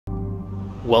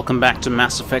Welcome back to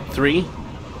Mass Effect 3,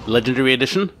 Legendary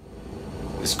Edition.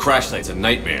 This crash site's a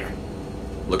nightmare.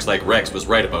 Looks like Rex was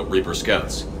right about Reaper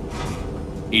scouts.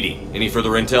 EDI, any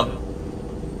further intel?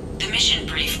 The mission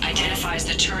brief identifies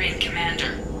the TURIAN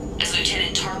commander as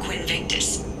Lieutenant Tarquin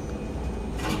Victus.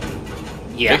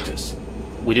 Yeah, Victus?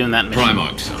 we're doing that mission.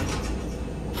 Primarch, son.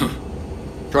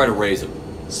 Try to raise him.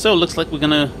 So, looks like we're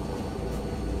gonna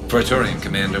Praetorian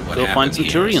Commander, what go happened find some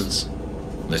here Turians.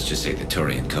 Let's just say the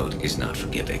Turian code is not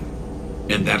forgiving.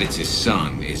 And that it's his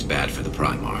son is bad for the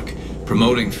Primarch.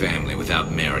 Promoting family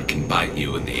without merit can bite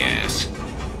you in the ass.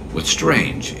 What's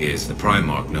strange is the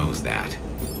Primarch knows that.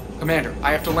 Commander,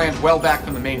 I have to land well back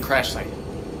from the main crash site.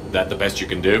 That the best you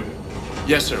can do?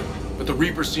 Yes, sir. But the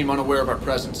Reapers seem unaware of our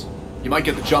presence. You might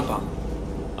get the jump on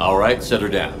them. Alright, set her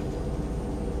down.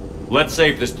 Let's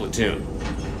save this platoon.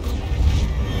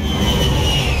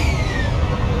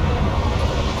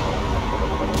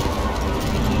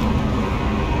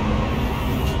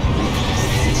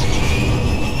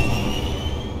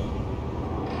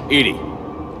 EDI,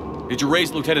 did you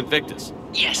raise Lieutenant Victus?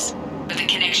 Yes, but the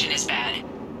connection is bad.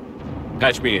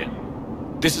 Patch me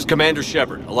in. This is Commander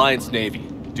Shepard, Alliance Navy.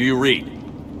 Do you read?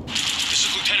 This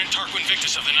is Lieutenant Tarquin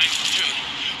Victus of the 9th Platoon.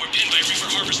 We're pinned by Reaper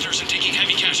harvesters and taking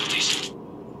heavy casualties.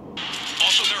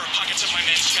 Also, there are pockets of my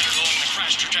men scattered along the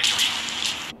crash trajectory.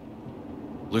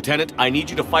 Lieutenant, I need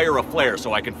you to fire a flare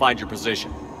so I can find your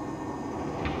position.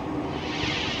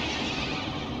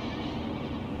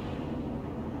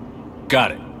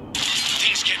 Got it.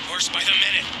 Things get worse by the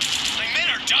minute. My men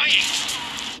are dying!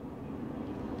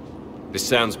 This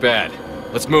sounds bad.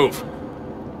 Let's move.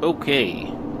 Okay,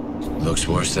 Looks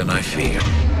worse than I feared.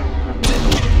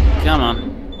 come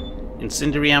on.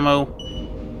 Incendiary ammo.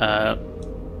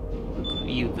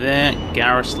 You there,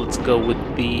 Garrus? Let's go with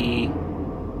the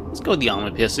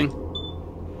armor piercing.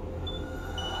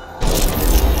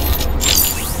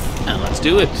 And let's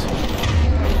do it.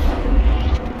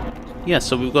 Yeah,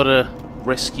 so we've got to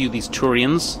rescue these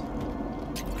Turians.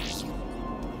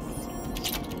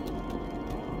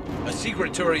 A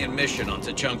secret Turian mission on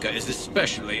Tachanka is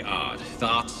especially odd.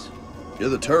 Thoughts? You're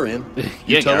the Turian. Yeah,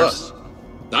 You tell Garrus. us.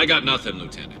 I got nothing,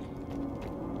 Lieutenant.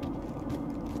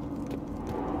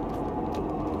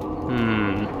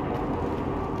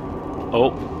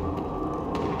 Oh,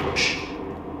 Shh.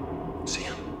 See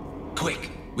him. Quick.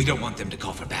 We don't want them to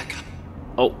call for backup.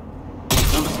 oh.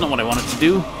 No, that's not what I wanted to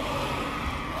do.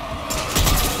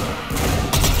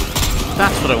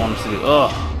 That's what I wanted to do.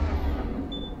 Ugh.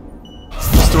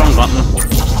 It's the wrong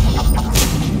button.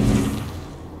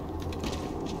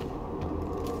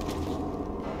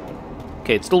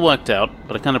 Okay, it still worked out,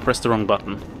 but I kind of pressed the wrong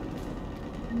button.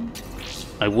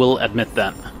 I will admit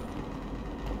that.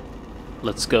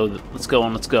 Let's go. Let's go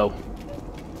on. Let's go.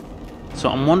 So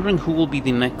I'm wondering who will be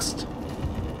the next.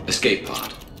 Escape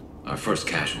pod. Our first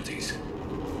casualties.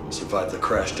 Survived the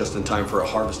crash just in time for a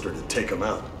harvester to take him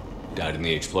out. Died in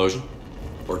the explosion?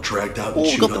 Or dragged out Oh, and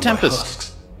we chewed got the on by Tempest.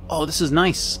 husks. Oh, this is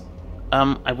nice.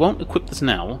 I won't equip this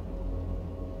now.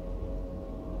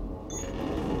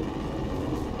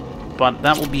 But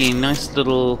that will be a nice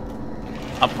little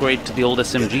upgrade to the old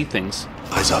SMG things.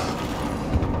 Eyes up.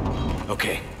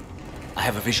 Okay. I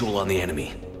have a visual on the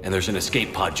enemy, and there's an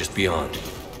escape pod just beyond.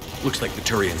 Looks like the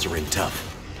Turians are in tough.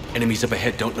 Enemies up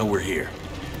ahead don't know we're here.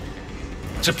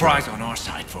 Surprise on our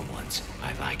side for once.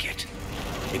 I like it.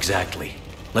 Exactly.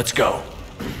 Let's go.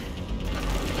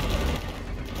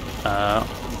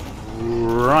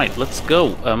 Right, let's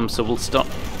go. So we'll start.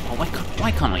 Oh,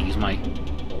 why can't I use my?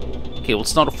 Okay, we'll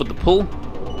start off with the pull.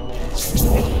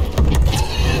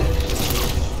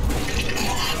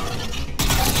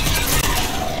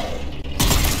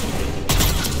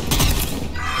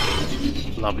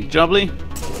 Lovely jubbly.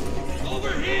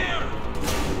 Over here!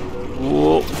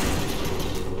 Whoa.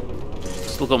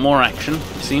 Still got more action, it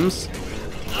seems.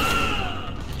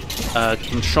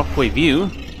 Can shockwave you?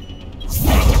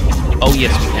 Oh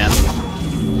yes, we can.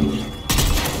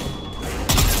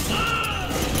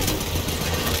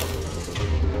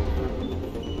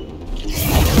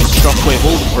 Shockwave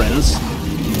all the friends.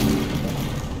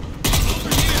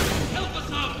 Help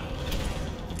us out!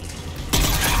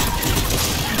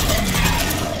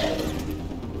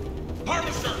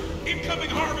 Harvester! Incoming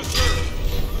harvester!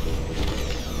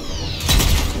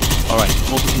 Alright,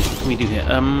 what can we do here?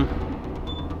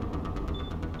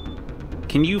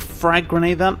 Can you frag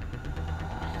grenade that?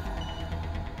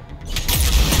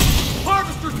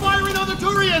 Harvesters firing on the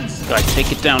Turians! Guys,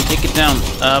 take it down, take it down.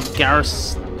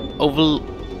 Garrus,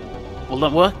 will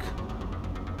that work?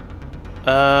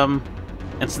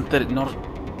 And synthetic, not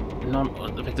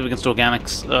effective against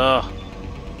organics.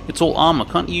 It's all armor.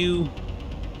 Can't you?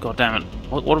 God damn it!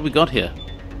 What have we got here?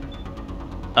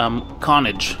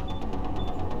 Carnage.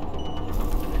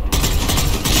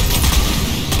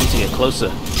 Need to get closer.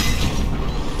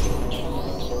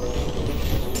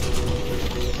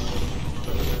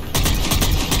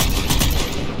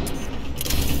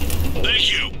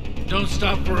 Thank you. Don't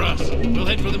stop for us. We'll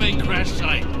head for the main crash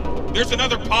site. There's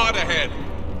another pod ahead.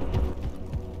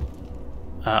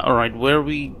 Alright, where are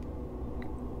we?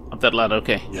 Up that ladder,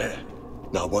 okay. Yeah,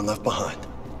 not one left behind.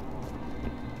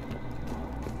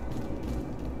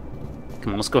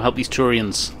 Come on, let's go help these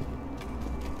Turians.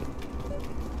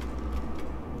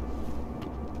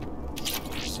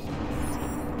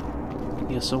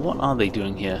 Yeah, so what are they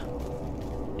doing here?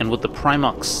 And with the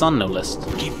Primarch's son, no less.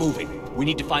 Keep moving. We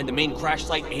need to find the main crash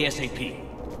site ASAP.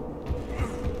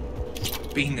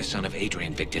 Being the son of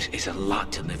Adrian Victus is a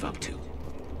lot to live up to.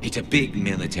 It's a big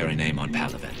military name on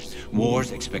Palaven.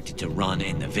 War's expected to run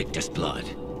in the Victus blood.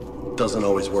 Doesn't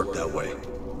always work that way.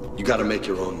 You gotta make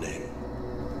your own name.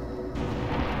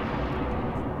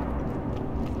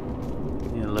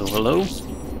 Hello, hello.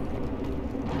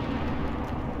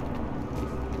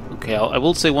 Okay, I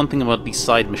will say one thing about these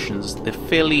side missions. They're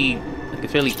fairly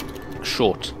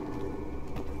short.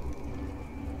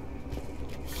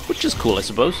 Which is cool, I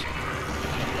suppose.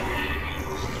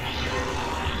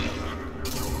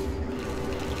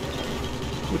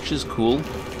 Which is cool.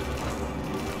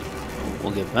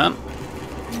 We'll get that.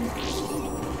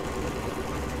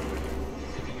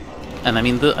 And I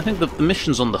mean, I think the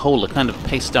missions on the whole are kind of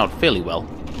paced out fairly well.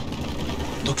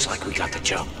 Looks like we got the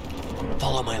jump.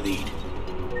 Follow my lead.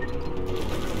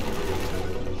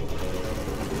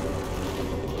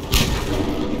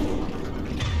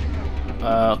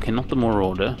 Okay, not the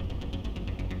Marauder.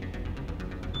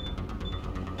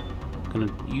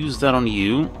 Gonna use that on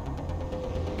you.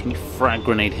 Can you frag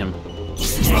grenade him?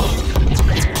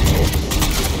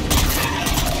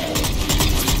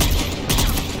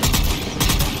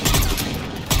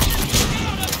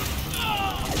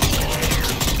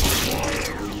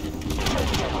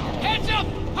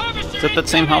 Is that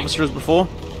same harvester as before?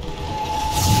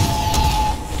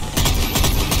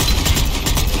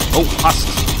 Oh,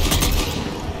 husks!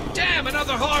 Damn,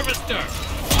 another harvester!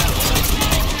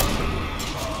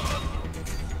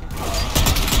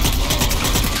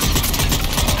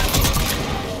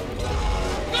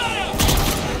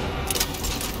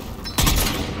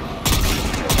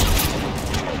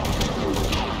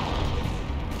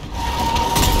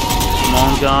 Come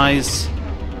on, guys.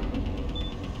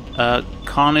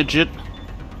 Carnage it.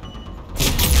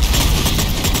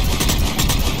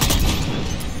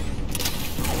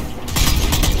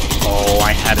 Oh,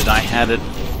 I had it.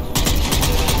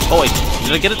 Oh wait,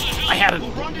 did I get it? I had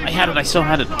it, I so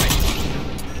had it.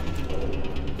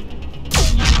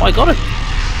 Oh, I got it.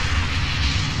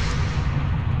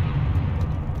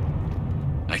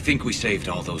 I think we saved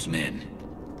all those men.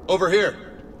 Over here.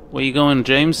 Where you going,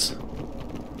 James?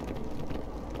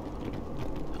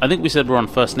 I think we said we're on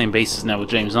first name basis now with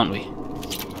James, aren't we?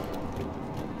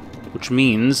 Which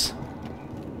means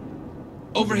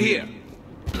Over here.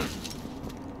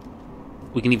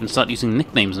 we can even start using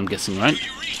nicknames, I'm guessing, right?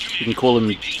 We can call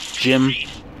him Jim,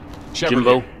 Shepard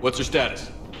Jimbo, here. What's your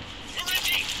status?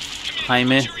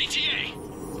 Jaime.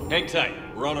 Hang tight.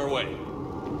 We're on our way.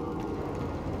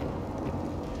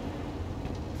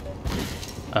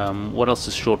 What else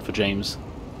is short for James?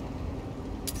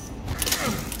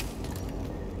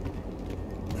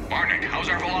 Barnick, how's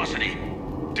our velocity?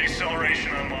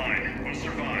 Deceleration online. We'll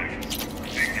survive.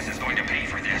 Victus is going to pay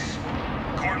for this.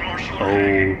 Court-martial.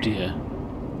 Oh dear.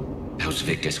 How's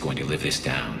Victus going to live this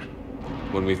down?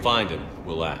 When we find him,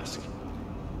 we'll ask.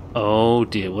 Oh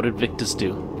dear, what did Victus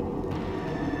do?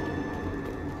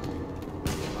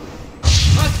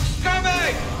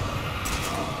 Coming!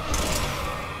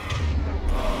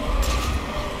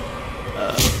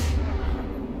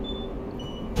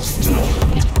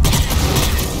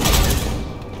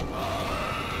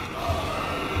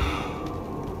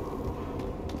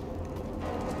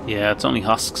 Yeah, it's only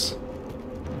husks.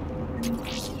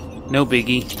 No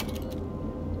biggie.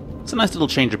 It's a nice little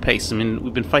change of pace. I mean,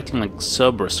 we've been fighting like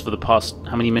Cerberus for the past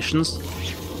how many missions?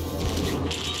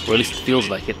 Or at least it feels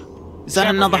like it. Is that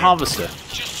another harvester?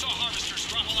 Just saw harvesters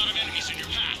drop a lot of enemies in your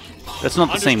path. That's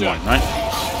not the same one, right?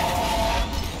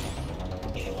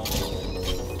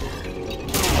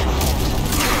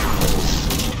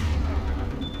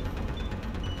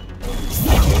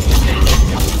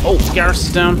 Oh, Garrus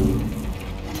is down.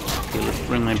 Okay, let's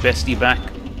bring my bestie back.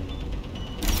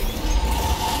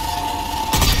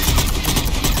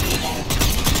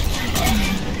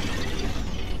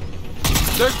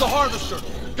 There's the harvester.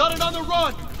 Got it on the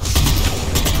run.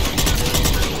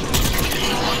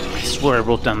 I swear I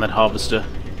wrote down that harvester.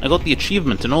 I got the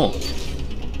achievement and all.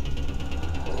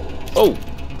 Oh!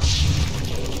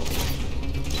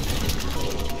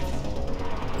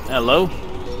 Hello?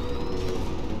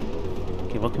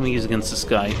 Okay, what can we use against this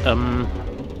guy?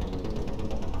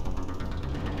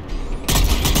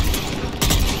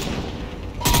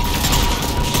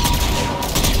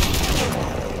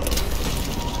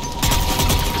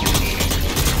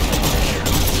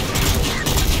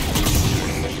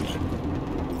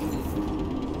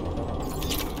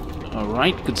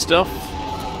 Alright, good stuff.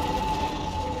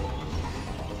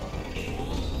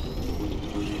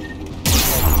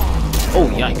 Oh,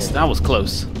 yikes, that was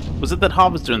close. Was it that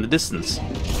harvester in the distance?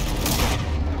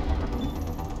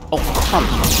 Oh, come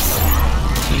on.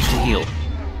 I need to heal.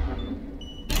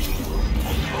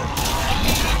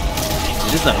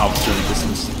 It is that harvester in the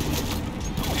distance.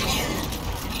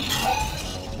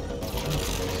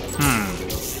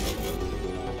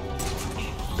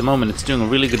 At the moment, it's doing a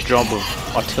really good job of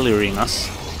artillerying us.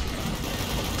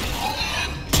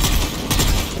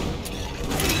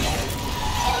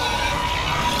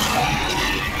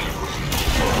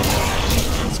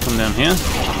 Let's come down here.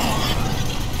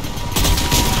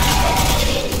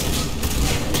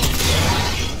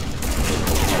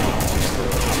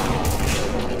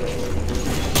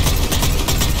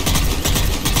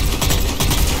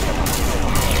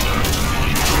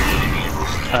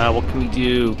 What can we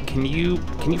do? Can you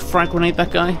frag grenade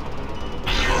that guy?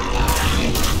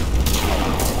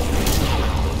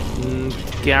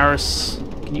 Garrus,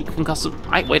 can you concuss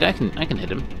him? Wait, I can hit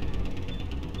him.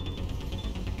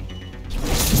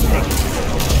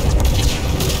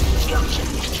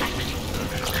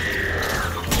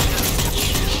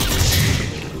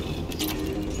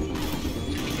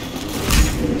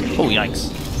 Oh,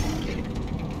 yikes.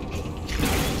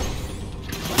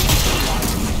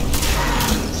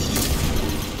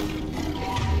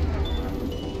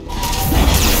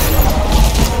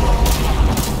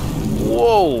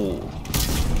 Whoa!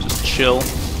 Just chill.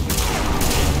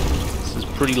 This is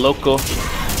pretty loco.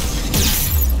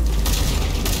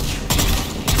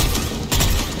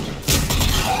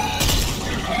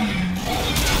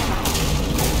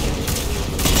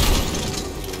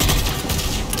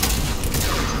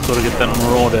 Gotta get that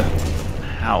marauder.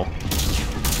 How?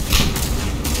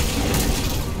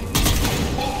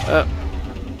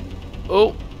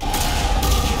 Oh!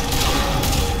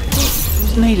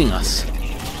 Who's nading us?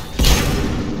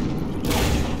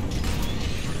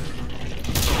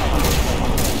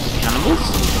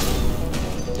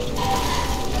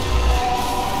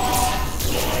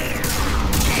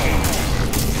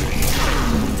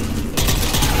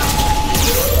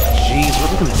 Jeez, what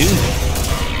are we gonna do?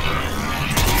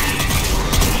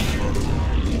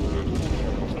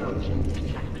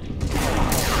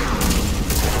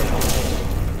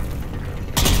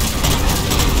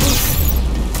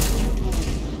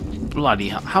 Bloody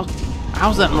hell!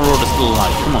 How's that marauder still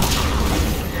alive? Come on.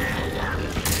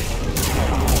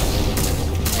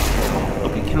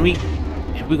 Okay, can we?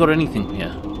 Have we got anything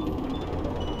here?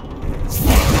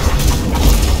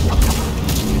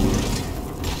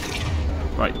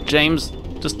 Right, James,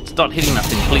 just start hitting that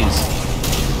thing, please.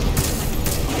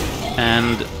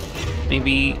 And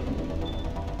maybe...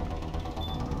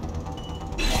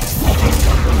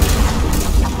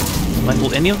 Like,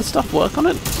 will any of the stuff work on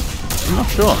it? I'm not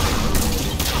sure.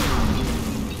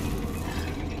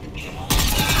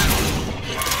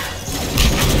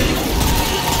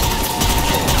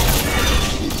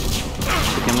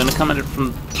 Okay, I'm gonna come at it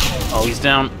from... Oh, he's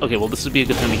down. Okay, well, this would be a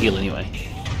good time to heal anyway.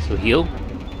 So heal.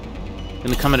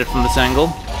 Gonna come at it from this angle.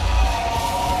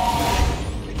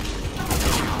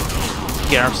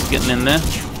 Garrus is getting in there.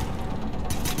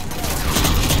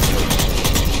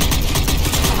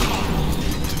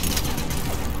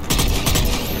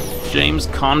 James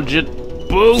conjure.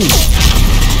 Boom!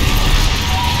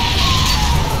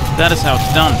 That is how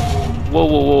it's done. Whoa,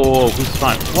 whoa, whoa, whoa, who's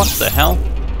fine? What the hell?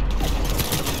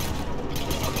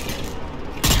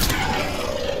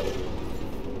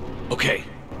 Okay.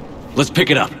 Let's pick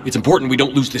it up. It's important we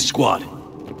don't lose this squad.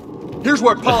 Here's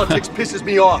where politics pisses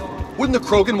me off. Wouldn't the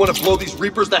Krogan want to blow these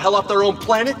Reapers the hell off their own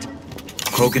planet?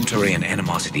 Krogan-Turian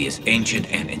animosity is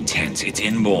ancient and intense. It's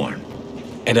inborn.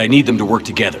 And I need them to work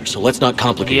together, so let's not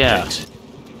complicate things.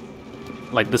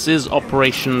 Like, this is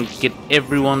Operation Get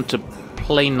Everyone to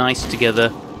Play Nice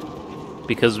Together,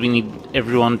 because we need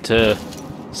everyone to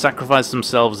sacrifice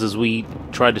themselves as we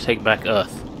try to take back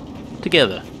Earth.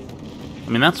 Together. I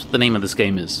mean, that's what the name of this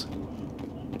game is.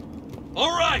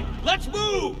 All right, let's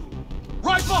move!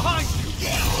 Right behind you!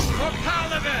 For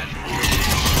Paladin!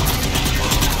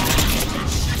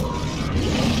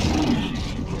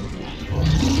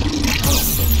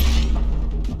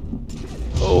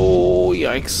 Oh!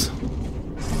 Yikes.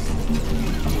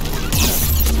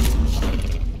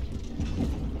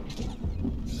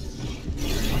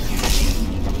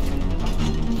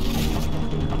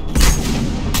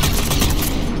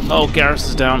 Oh, Garrus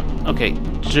is down. Okay,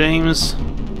 James.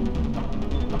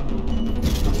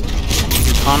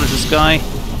 Harness this guy.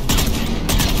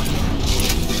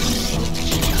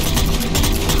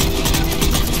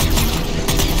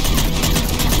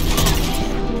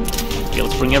 Okay,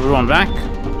 let's bring everyone back.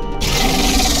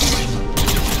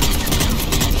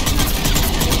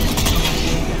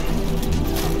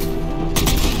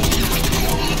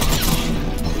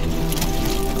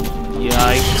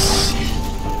 Yikes.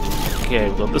 Okay,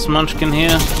 we've got this munchkin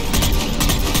here.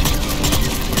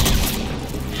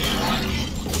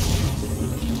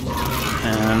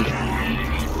 And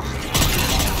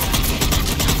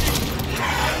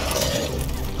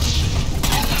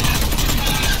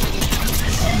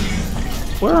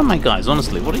where are my guys?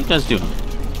 Honestly, what are you guys doing?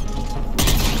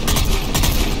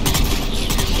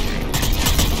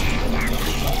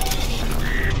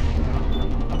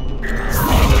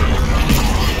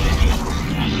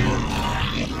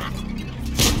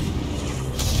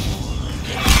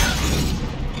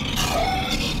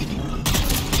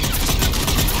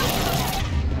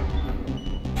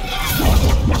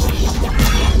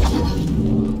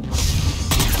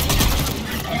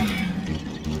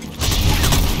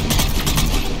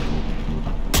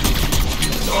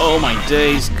 Oh my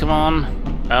days, come on.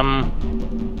 I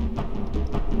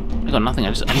got nothing,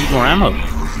 I need more ammo.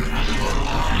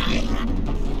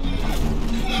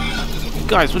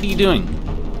 Guys, what are you doing?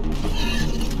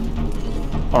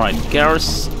 Alright,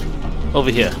 Garrus, over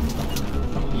here.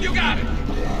 You got it!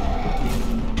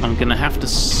 I'm gonna have to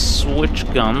switch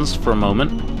guns for a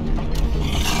moment.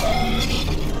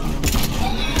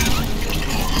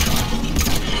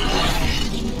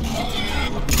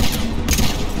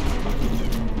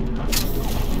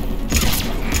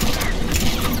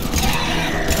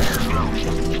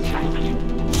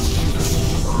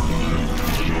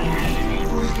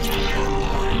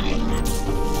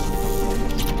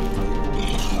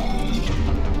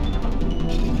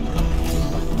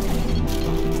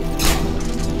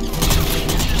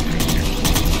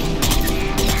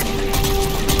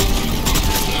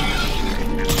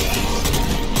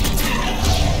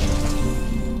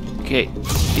 Okay,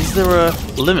 is there a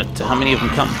limit to how many of them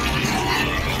come?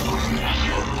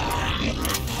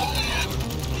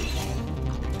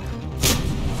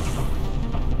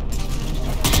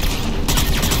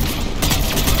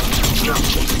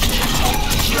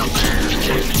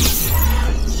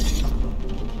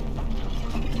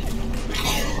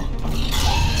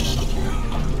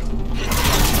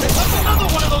 Another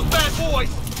one of those bad boys!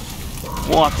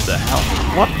 What the hell?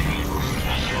 What?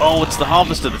 Oh, it's the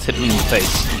harvester that's hit me in the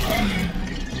face.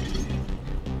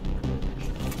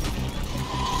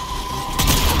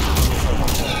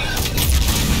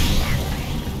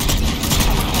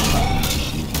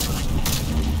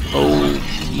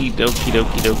 Okie dokie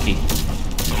dokie dokie.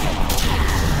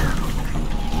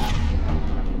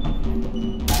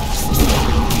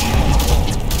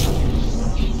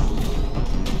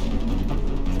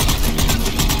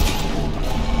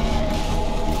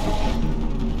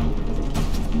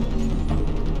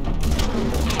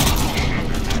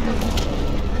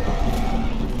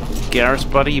 Garrus,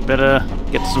 buddy, you better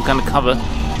get to some kind of cover.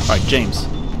 Alright, James.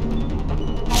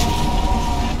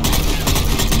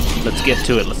 Let's get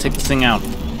to it. Let's take this thing out.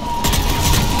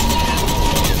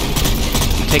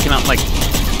 You've taken out like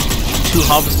 2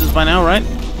 harvesters by now, right?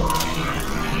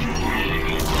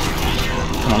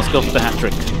 Come on, let's go for the hat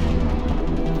trick.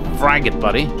 Frag it,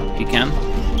 buddy, if you can.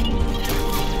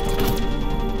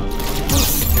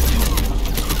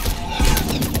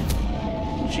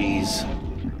 Jeez.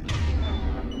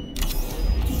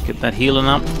 Get that healing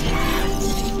up.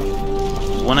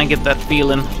 When I get that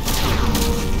feeling,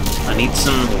 I need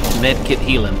some medkit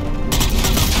healing.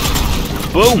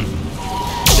 Boom!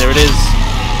 There it is.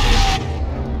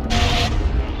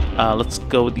 Let's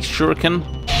go with the shuriken.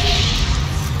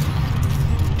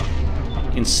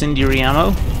 Incendiary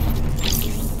ammo.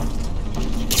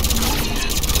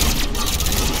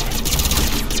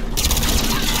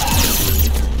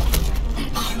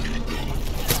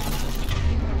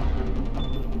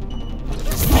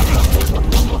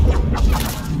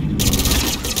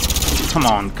 Come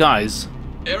on, guys.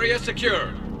 Area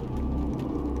secured.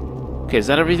 Okay, is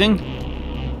that everything?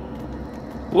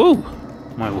 Woo!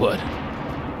 My word.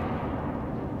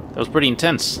 That was pretty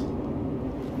intense.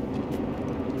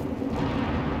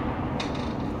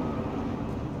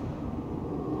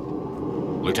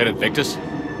 Lieutenant Victus?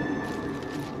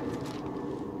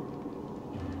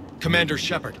 Commander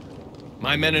Shepard,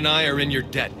 My men and I are in your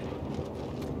debt.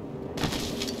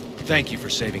 Thank you for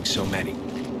saving so many.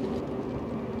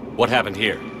 What happened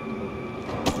here?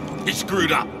 He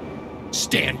screwed up.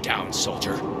 Stand down,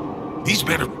 soldier. These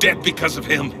men are dead because of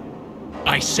him.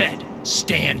 I said,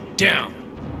 stand down.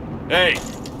 Hey,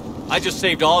 I just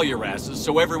saved all your asses,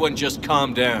 so everyone just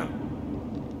calm down.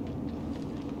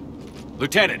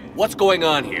 Lieutenant, what's going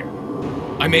on here?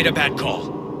 I made a bad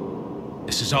call.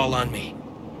 This is all on me.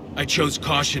 I chose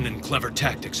caution and clever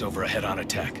tactics over a head-on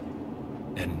attack.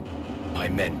 And my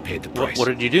men paid the price. What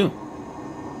did you do?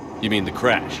 You mean the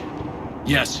crash?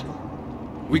 Yes.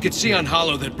 We could see on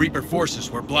Hollow that Reaper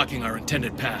forces were blocking our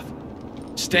intended path.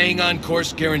 Staying on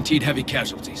course guaranteed heavy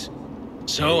casualties.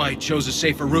 So I chose a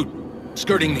safer route,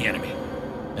 skirting the enemy.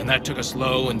 And that took us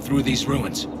low and through these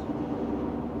ruins.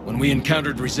 When we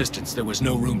encountered resistance, there was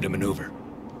no room to maneuver.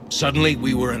 Suddenly,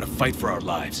 we were in a fight for our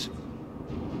lives.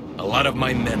 A lot of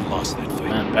my men lost that fight.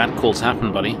 Man, bad calls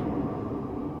happen, buddy.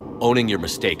 Owning your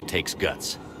mistake takes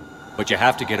guts. But you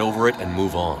have to get over it and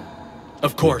move on.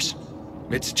 Of course.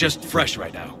 It's just fresh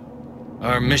right now.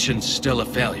 Our mission's still a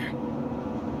failure.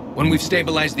 When we've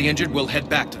stabilized the injured, we'll head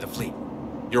back to the fleet.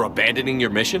 You're abandoning your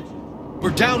mission?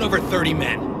 We're down over 30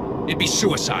 men. It'd be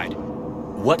suicide.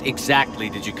 What exactly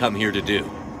did you come here to do?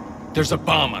 There's a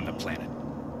bomb on the planet.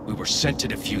 We were sent to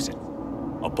defuse it.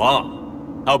 A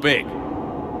bomb? How big?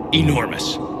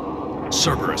 Enormous.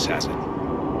 Cerberus has it.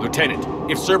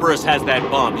 Lieutenant, if Cerberus has that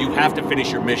bomb, you have to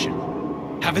finish your mission.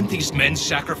 Haven't these men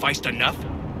sacrificed enough?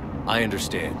 I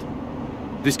understand.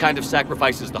 This kind of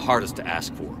sacrifice is the hardest to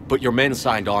ask for, but your men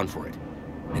signed on for it.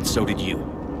 And so did you.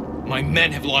 My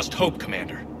men have lost hope,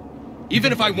 Commander.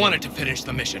 Even if I wanted to finish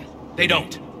the mission, they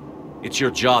don't. It's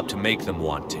your job to make them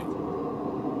want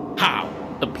to. How?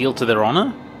 Appeal to their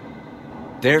honor?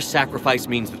 Their sacrifice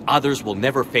means that others will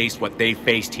never face what they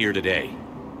faced here today.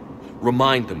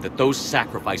 Remind them that those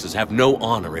sacrifices have no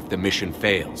honor if the mission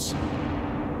fails.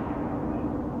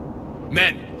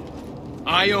 Men,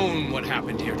 I own what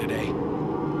happened here today.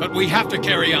 But we have to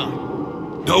carry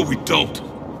on. No, we don't.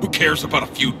 Who cares about a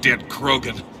few dead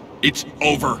Krogan? It's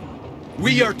over.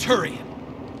 We are Turian,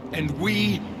 and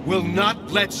we will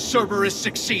not let Cerberus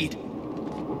succeed.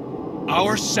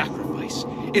 Our sacrifice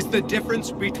is the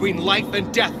difference between life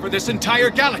and death for this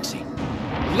entire galaxy.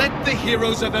 Let the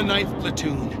heroes of the 9th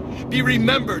Platoon be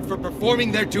remembered for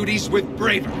performing their duties with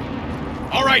bravery.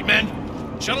 All right, men.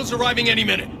 Shuttle's arriving any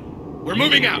minute. We're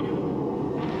moving out.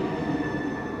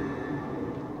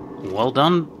 Well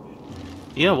done.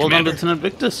 Yeah, well Commander, done, Lieutenant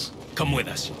Victus. Come with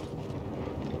us.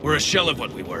 We're a shell of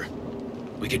what we were.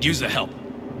 We could use the help.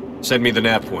 Send me the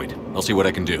nav point. I'll see what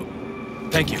I can do.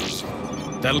 Thank you.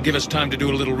 That'll give us time to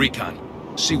do a little recon.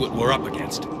 See what we're up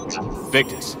against.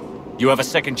 Victus, you have a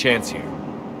second chance here.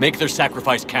 Make their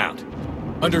sacrifice count.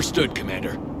 Understood,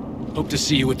 Commander. Hope to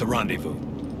see you at the rendezvous.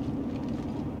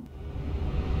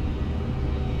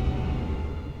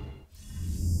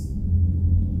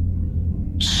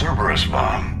 Cerberus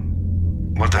bomb.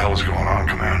 What the hell is going on,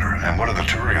 Commander? And what do the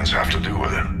Turians have to do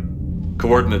with it?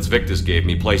 Coordinates Victus gave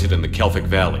me place it in the Kelphic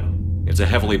Valley. It's a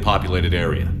heavily populated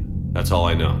area. That's all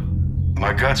I know.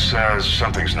 My gut says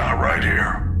something's not right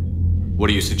here. What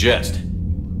do you suggest?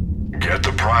 Get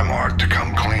the Primarch to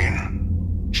come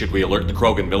clean. Should we alert the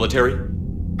Krogan military?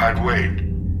 I'd wait.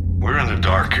 We're in the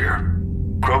dark here.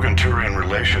 Krogan-Turian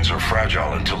relations are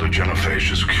fragile until the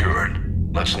genophage is cured.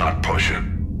 Let's not push it.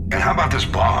 And how about this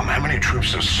bomb? How many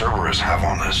troops does Cerberus have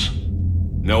on this?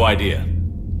 No idea.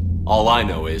 All I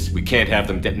know is we can't have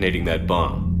them detonating that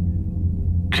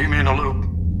bomb. Keep me in the loop.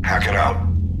 Hack it out.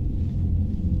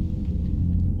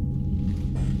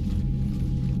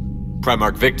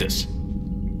 Primarch Victus.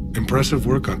 Impressive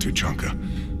work on Tuchanka.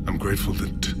 I'm grateful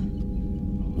that...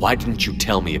 Why didn't you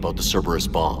tell me about the Cerberus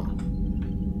bomb?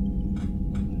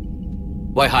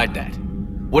 Why hide that?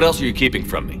 What else are you keeping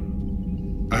from me?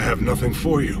 I have nothing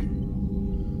for you.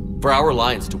 For our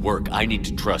alliance to work, I need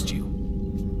to trust you.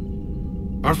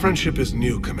 Our friendship is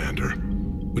new, Commander.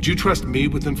 Would you trust me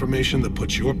with information that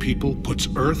puts your people, puts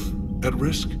Earth, at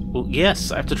risk? Well,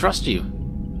 yes, I have to trust you.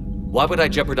 Why would I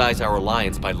jeopardize our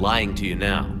alliance by lying to you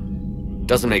now?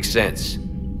 Doesn't make sense.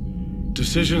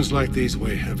 Decisions like these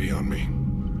weigh heavy on me.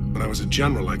 When I was a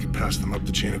general, I could pass them up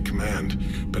the chain of command.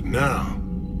 But now,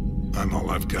 I'm all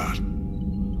I've got.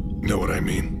 Know what I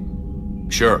mean?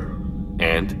 Sure.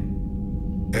 And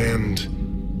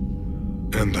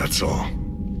that's all.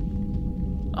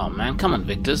 Oh man, come on,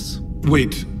 Victus.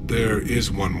 Wait, there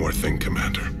is one more thing,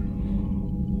 Commander.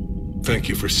 Thank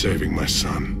you for saving my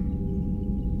son.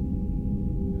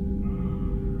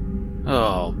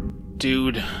 Oh,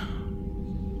 dude.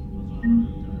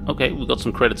 Okay, we got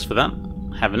some credits for that.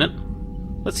 Having it.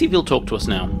 Let's see if he'll talk to us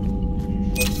now.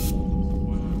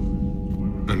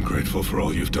 I'm grateful for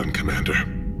all you've done, Commander.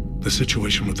 The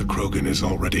situation with the Krogan is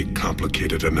already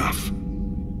complicated enough.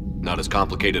 Not as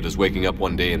complicated as waking up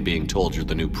one day and being told you're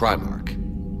the new Primarch.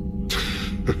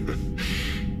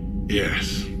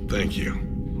 Yes, thank you.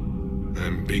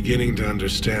 I'm beginning to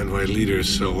understand why leaders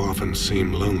so often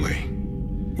seem lonely.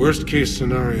 Worst-case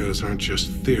scenarios aren't just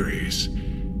theories.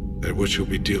 They're what you'll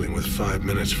be dealing with 5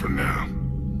 minutes from now.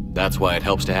 That's why it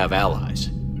helps to have allies.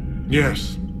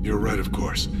 Yes, you're right, of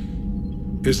course.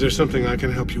 Is there something I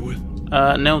can help you with?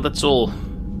 No, that's all.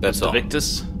 That's all.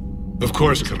 Victus? Of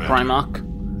course, Commander.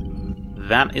 Primarch?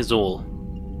 That is all.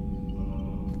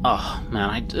 Oh, man,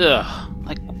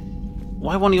 like,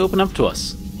 why won't he open up to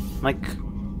us? Like,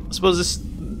 I suppose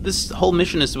this whole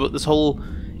mission is, this whole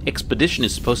expedition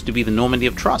is supposed to be the Normandy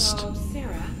of Trust. Oh,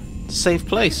 Sarah. It's a safe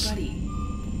place. Buddy.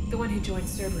 The one who joined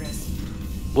Cerberus.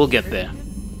 We'll get there.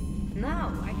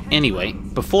 No, Anyway,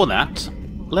 before that,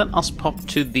 let us pop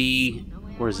to the...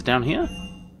 Where is it, down here?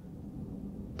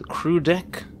 The crew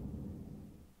deck?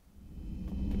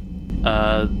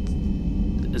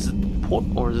 Is it port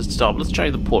or is it starboard? Let's try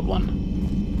the port one.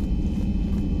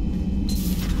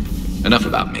 Enough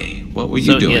about me. What were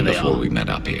you doing before we met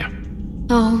up here?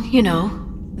 Oh, you know,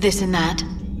 this and that.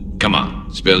 Come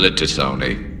on, spill it to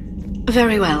Sony.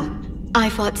 Very well. I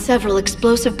fought several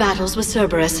explosive battles with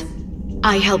Cerberus.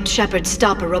 I helped Shepard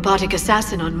stop a robotic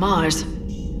assassin on Mars.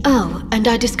 Oh, and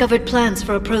I discovered plans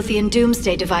for a Prothean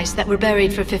doomsday device that were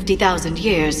buried for 50,000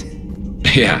 years.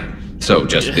 Yeah, so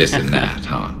just this and that,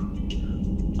 huh?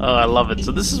 Oh, I love it.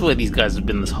 So this is where these guys have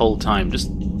been this whole time,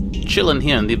 just chilling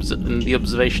here in the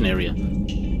observation area.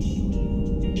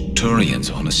 Turian's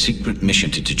on a secret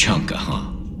mission to Tuchanka, huh?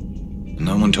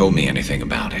 No one told me anything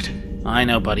about it. I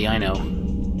know, buddy, I know.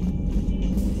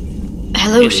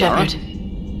 Hello, Shepard.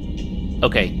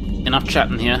 Okay, enough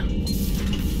chatting here.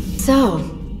 So,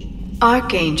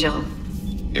 Archangel.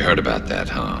 You heard about that,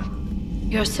 huh?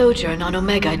 Your sojourn on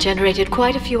Omega generated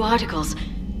quite a few articles,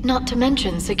 not to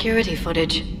mention security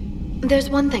footage.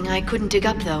 There's one thing I couldn't dig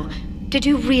up, though. Did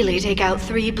you really take out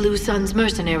 3 Blue Suns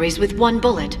mercenaries with 1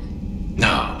 bullet?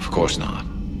 No, of course not.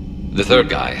 The third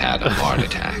guy had a heart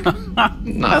attack.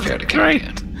 Not fair to count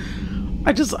him.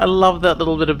 I love that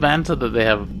little bit of banter that they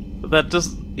have. That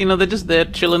just, you know, they're just there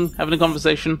chilling, having a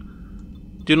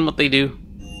conversation, doing what they do.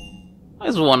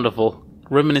 It's wonderful.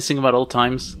 Reminiscing about old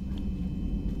times.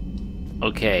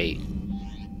 Okay.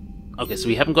 Okay, so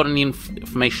we haven't got any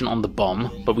information on the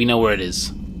bomb, but we know where it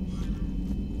is.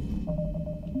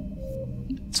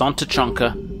 It's on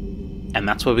Tuchanka, and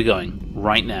that's where we're going,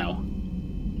 right now.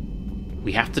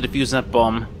 We have to defuse that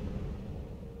bomb.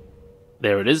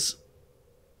 There it is.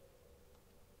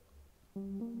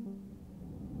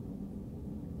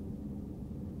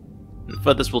 And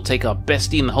furthest we'll take our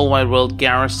bestie in the whole wide world,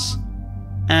 Garrus,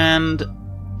 and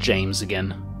James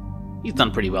again. He's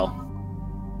done pretty well.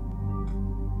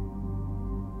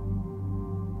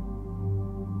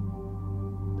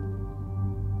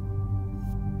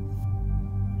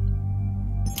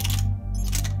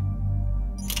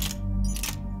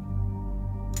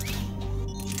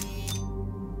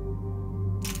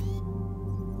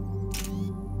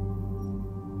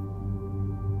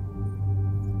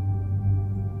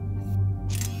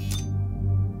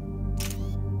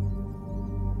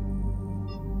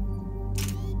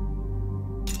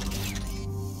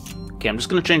 Okay, I'm just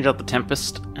going to change out the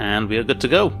Tempest, and we are good to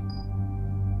go.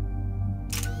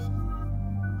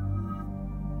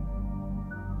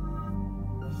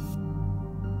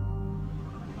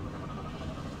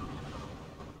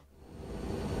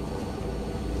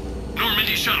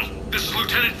 Normandy Shuttle, this is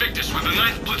Lieutenant Victus with the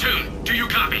 9th Platoon. Do you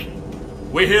copy?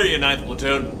 We hear you, 9th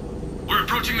Platoon. We're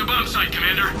approaching the bomb site,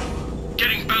 Commander.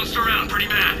 Getting bounced around pretty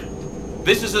bad.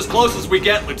 This is as close as we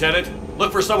get, Lieutenant.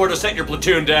 Look for somewhere to set your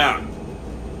platoon down.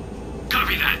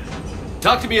 Copy that.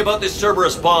 Talk to me about this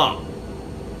Cerberus bomb.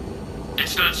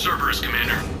 It's not Cerberus,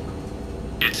 Commander.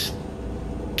 It's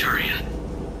TURIAN.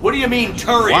 What do you mean,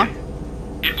 TURIAN?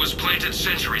 What? It was planted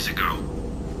centuries ago,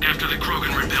 after the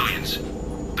Krogan rebellions.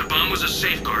 The bomb was a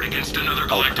safeguard against another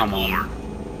galactic war.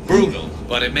 Brutal,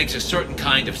 but it makes a certain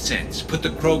kind of sense. Put the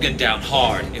Krogan down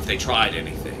hard if they tried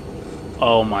anything.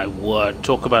 Oh my word,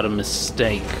 talk about a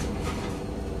mistake.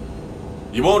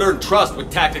 You won't earn trust with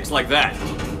tactics like that.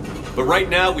 But right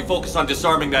now, we focus on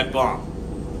disarming that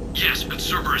bomb. Yes, but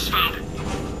Cerberus found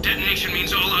it. Detonation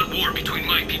means all-out war between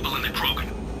my people and the Krogan.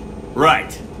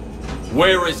 Right.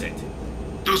 Where is it?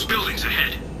 Those buildings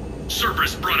ahead.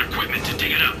 Cerberus brought equipment to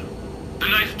dig it up. The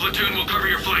 9th Platoon will cover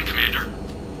your flank, Commander.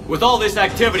 With all this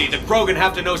activity, the Krogan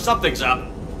have to know something's up.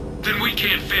 Then we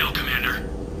can't fail, Commander.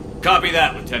 Copy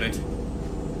that, Lieutenant.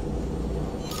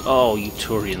 Oh, you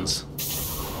Turians.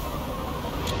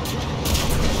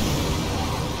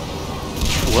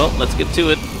 Well, let's get to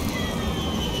it.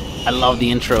 I love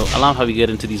the intro. I love how we get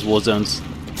into these war zones.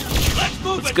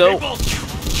 Let's go. People.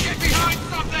 Get behind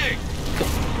something.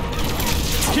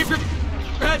 Keep your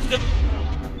heads up.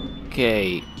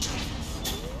 Okay.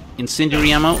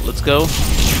 Incendiary ammo. Let's go.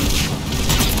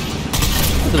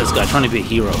 Look at this guy trying to be a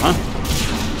hero, huh?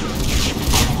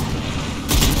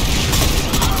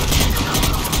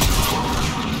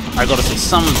 I gotta say,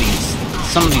 some of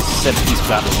these set-piece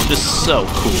battles are just so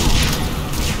cool.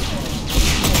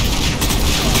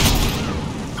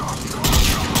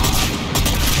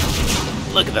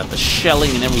 Look at that, the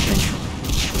shelling and everything.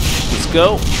 Let's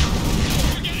go.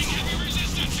 We're getting heavy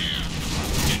resistance here.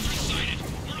 Entrance sighted.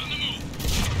 We're on the move.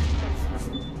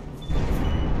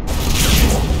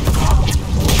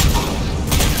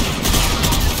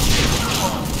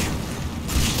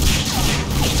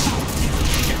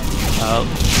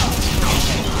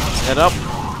 Let's head up.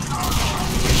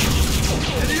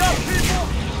 Giddy up, people!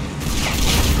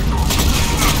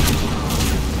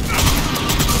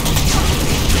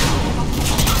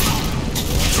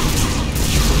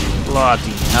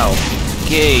 Bloody hell.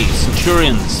 Okay,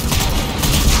 Centurions.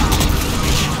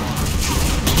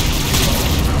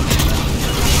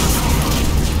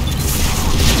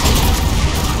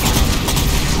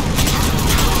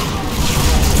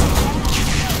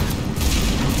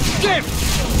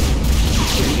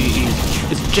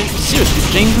 Is James, seriously, is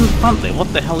James in the front there?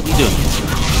 What the hell are you doing?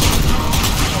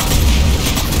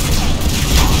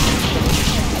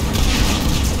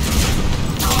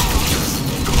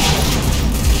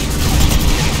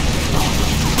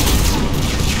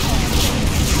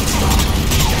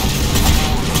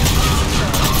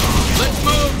 Let's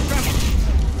move.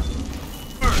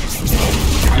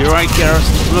 You're right, Garrus,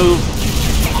 let's move.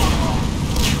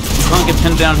 Can't get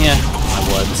pinned down here. Oh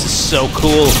my word, this is so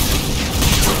cool.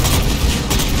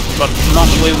 But not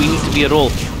the way we need to be at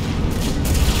all.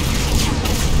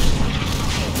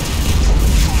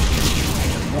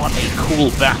 What a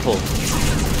cool battle.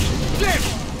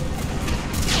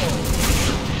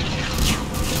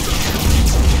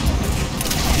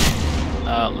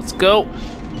 Let's go.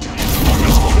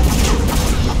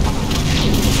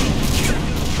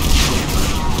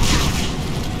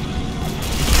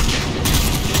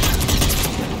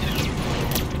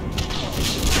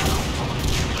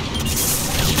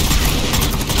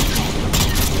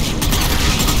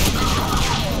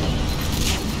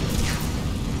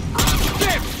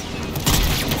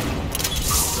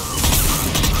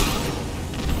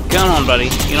 Come on, buddy.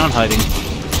 You're not hiding.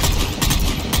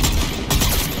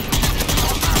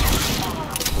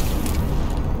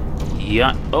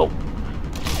 Yeah. Oh.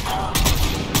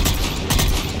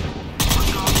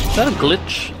 Is that a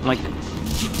glitch? Like,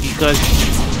 you guys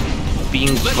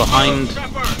being behind?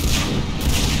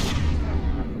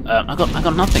 I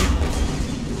got nothing.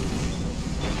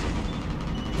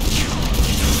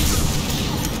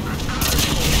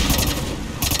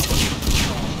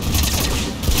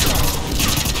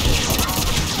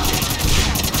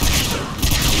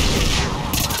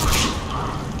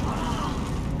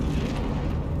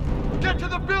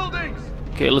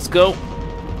 Okay, let's go.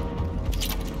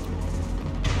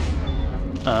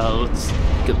 Let's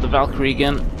get the Valkyrie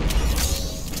again.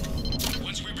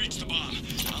 Once we reach the bomb,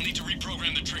 I'll need to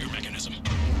reprogram the trigger mechanism.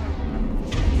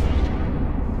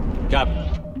 Copy.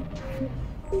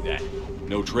 That.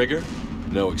 No trigger,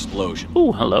 no explosion.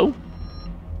 Oh, hello.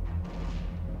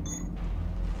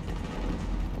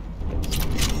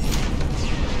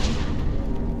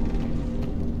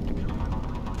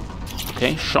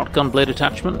 Okay, shotgun blade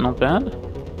attachment, not bad.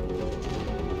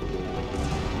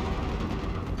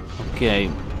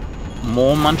 Okay,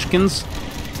 more munchkins.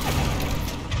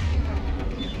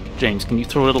 James, can you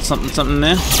throw a little something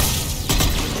there?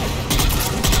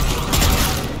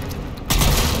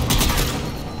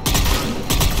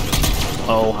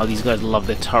 Oh, how these guys love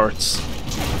their turrets.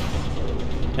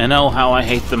 And oh, how I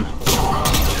hate them.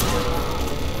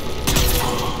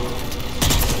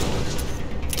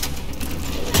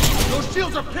 Those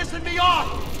shields are pissing me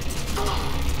off!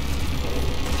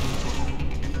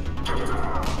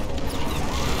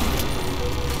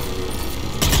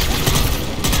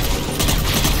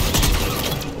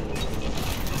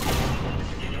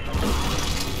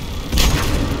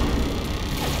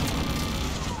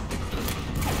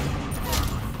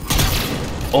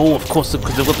 Oh, of course,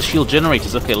 because they've got the shield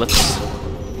generators. Okay, let's see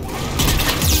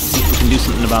if we can do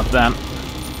something about that.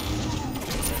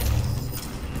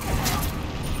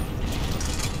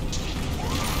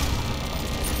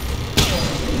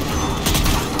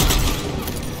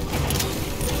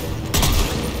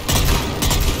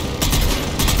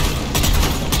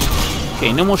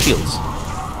 Okay, no more shields.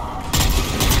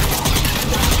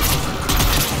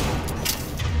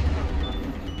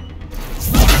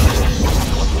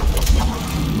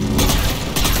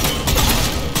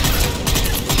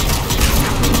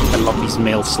 I love these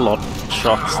mail slot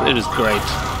shots. It is great.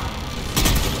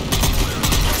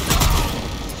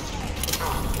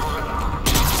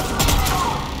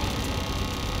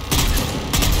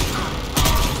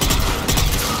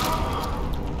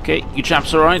 Okay, you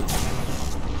chaps alright?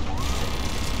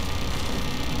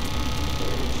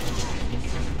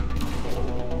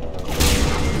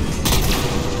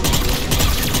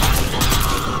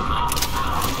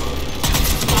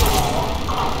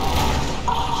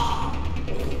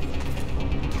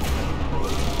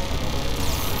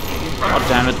 God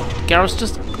damn it. Garrus,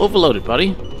 just overloaded,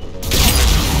 buddy.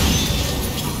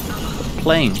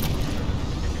 Playing.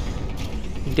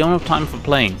 You don't have time for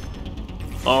playing.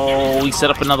 Oh, he set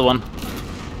up another one.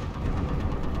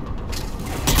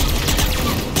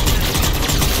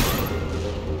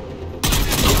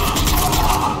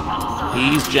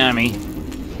 He's jammy.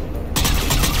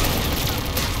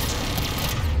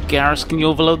 Garrus, can you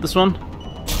overload this one?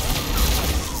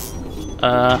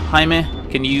 Jaime,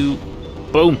 can you...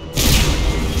 Boom!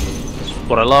 That's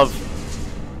what I love.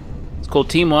 It's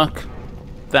called teamwork.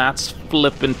 That's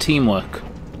flippin' teamwork.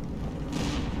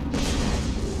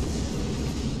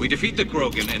 We defeat the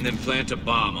Krogan and then plant a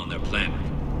bomb on their planet.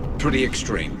 Pretty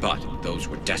extreme, but those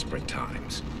were desperate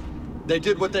times. They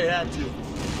did what they had to.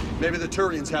 Maybe the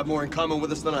Turians have more in common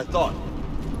with us than I thought.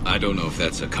 I don't know if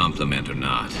that's a compliment or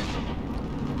not.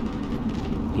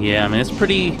 Yeah, I mean, it's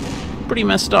pretty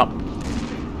messed up.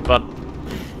 But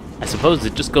I suppose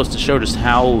it just goes to show just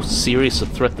how serious a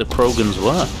threat the Krogans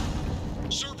were.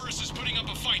 Cerberus is putting up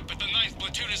a fight, but the 9th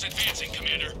platoon is advancing,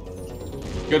 Commander.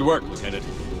 Good work, Lieutenant.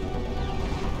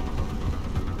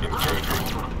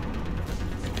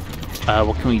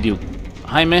 What can we do?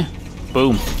 Jaime?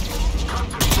 Boom.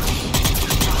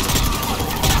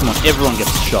 Come on, everyone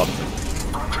gets shot.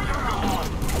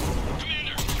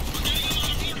 Commander, we're getting a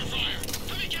lot of mortar fire.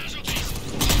 Heavy casualties.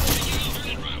 Taking an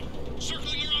alternate route.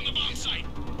 Circling around the bomb site.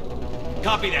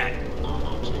 Copy that.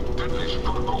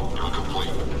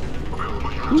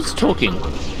 Who's talking?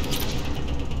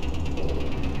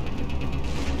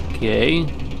 Okay,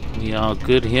 we are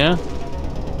good here.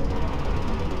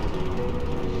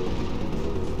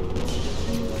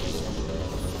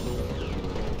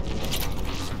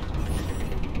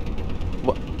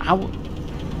 What? How?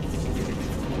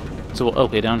 So,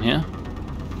 okay, down here.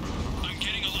 I'm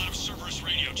getting a lot of Cerberus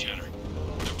radio chatter.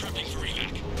 They're prepping for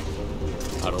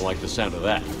evac. I don't like the sound of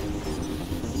that.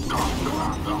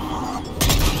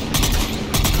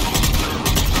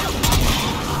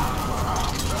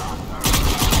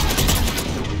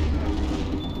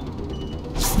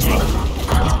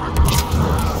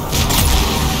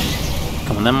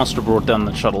 Come on, that must have brought down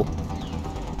the shuttle.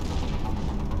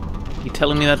 You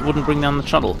telling me that wouldn't bring down the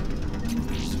shuttle?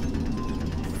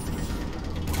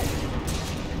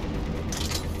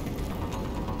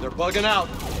 They're bugging out.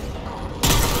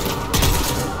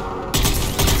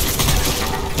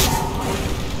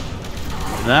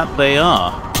 That they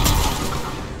are.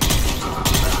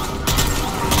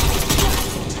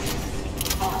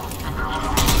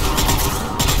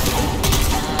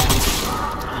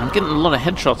 I'm getting a lot of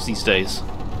headshots these days.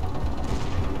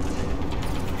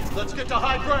 Let's get to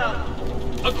high ground.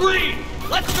 Agreed!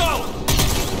 Let's go!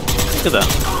 Look at that.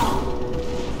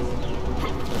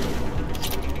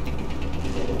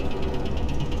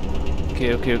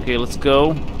 Okay, let's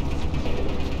go.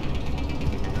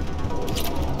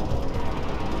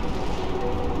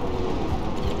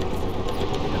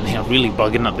 And they are really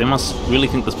bugging up. They must really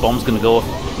think this bomb's gonna go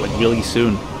off, like, really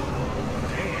soon.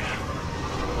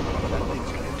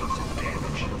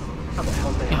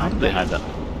 Yeah, how did they hide that?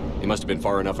 He must have been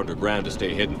far enough underground to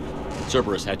stay hidden.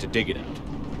 Cerberus had to dig it out.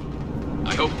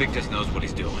 I hope Victus knows what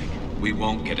he's doing. We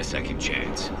won't get a second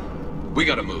chance. We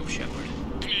gotta move, Shepard.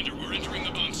 Commander, we're entering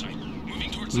the bomb site.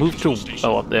 Moving towards the Move control to... station.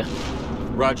 oh, up there.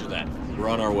 Roger that. We're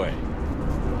on our way.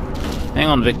 Hang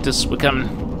on, Victus, we're coming.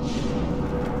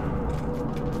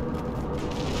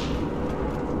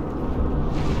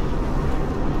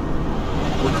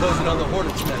 We're closing on the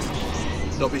Hornets' nest.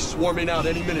 They'll be swarming out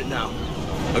any minute now.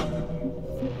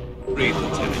 Agreed,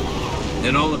 Lieutenant.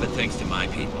 And all of it thanks to my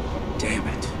people. Damn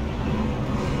it.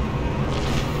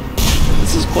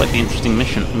 This is quite the interesting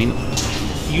mission. I mean,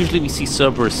 usually we see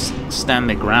Cerberus stand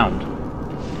their ground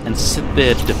and sit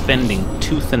there defending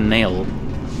tooth and nail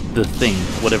the thing,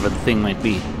 whatever the thing might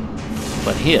be.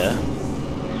 But here,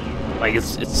 like,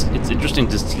 it's interesting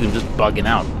to see them just bugging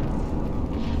out.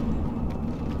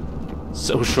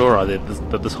 so sure are they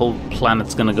that this whole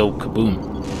planet's gonna go kaboom.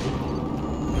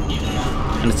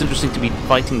 And it's interesting to be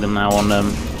fighting them now on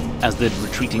as they're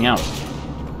retreating out.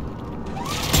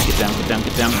 Get down, get down,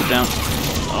 get down, get down.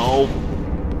 Oh,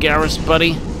 Garrus,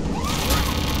 buddy.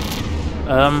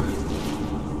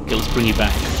 Okay, let's bring you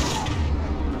back.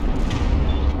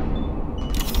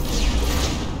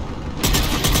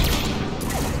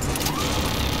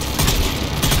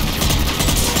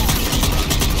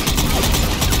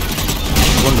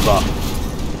 Wunderbar.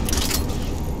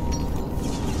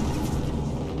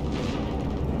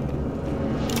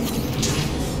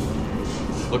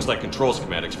 Looks like control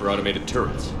schematics for automated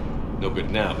turrets. No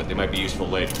good now, but they might be useful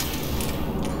later.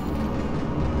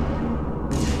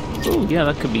 Oh, yeah,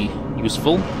 that could be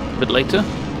useful a bit later.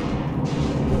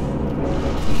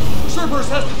 Cerberus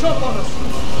has to jump on us!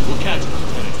 We'll catch him,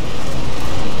 Lieutenant.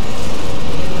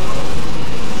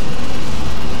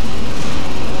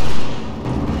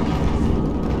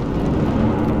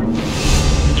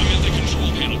 I'm at the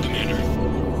control panel,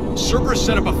 Commander. Cerberus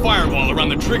set up a firewall around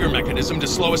the trigger mechanism to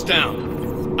slow us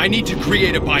down. I need to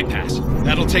create a bypass.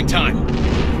 That'll take time.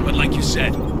 But like you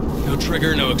said, no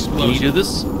trigger, no explosion. Can you do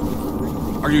this?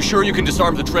 Are you sure you can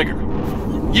disarm the trigger?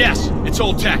 Yes, it's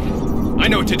old tech. I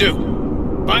know what to do.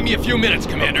 Buy me a few minutes,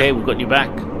 Commander. Okay, we've got you back.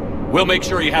 We'll make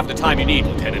sure you have the time you need,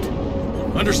 Lieutenant.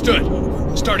 Understood.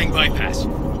 Starting bypass.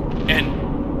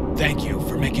 And thank you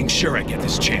for making sure I get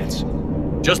this chance.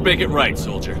 Just make it right,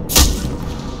 soldier.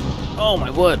 Oh my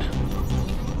word.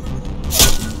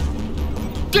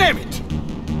 Damn it!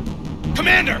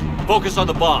 Commander! Focus on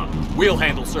the bomb. We'll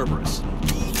handle Cerberus.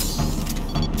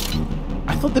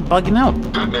 I thought they're bugging out.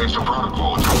 Detonation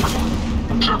protocol interpreted.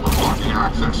 Shepard blocking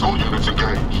access. All units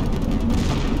engaged.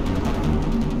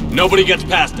 Nobody gets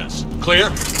past us. Clear?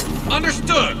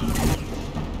 Understood!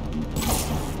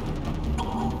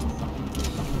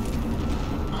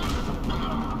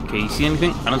 Okay, you see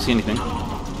anything? I don't see anything.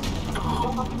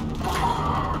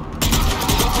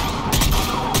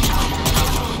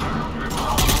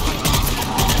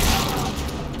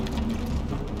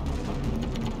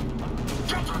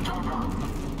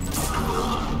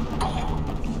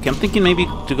 Okay, I'm thinking maybe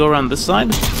to go around this side.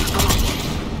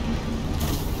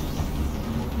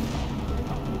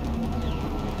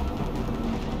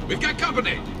 We've got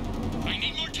company! I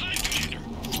need more time, Commander.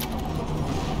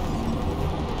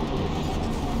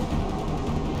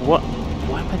 What?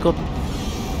 Why have I got...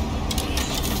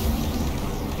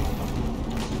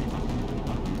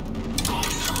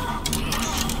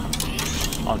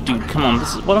 Oh, dude, come on.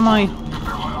 This is... What am I...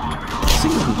 This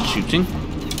thing isn't shooting.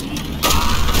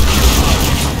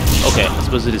 Okay, I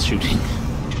suppose it is shooting.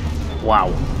 Wow.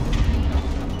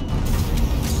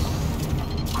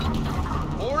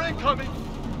 More incoming!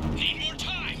 Need more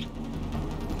time.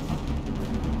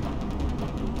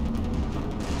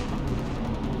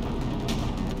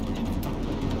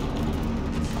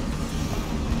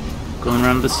 Going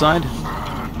around this side.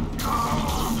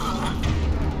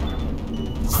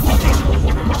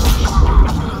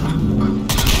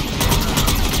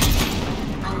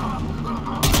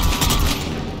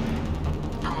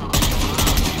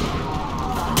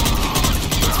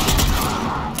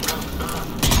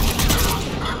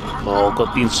 Oh,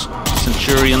 got these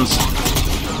Centurions.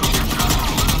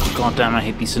 God damn, I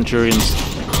hate these Centurions.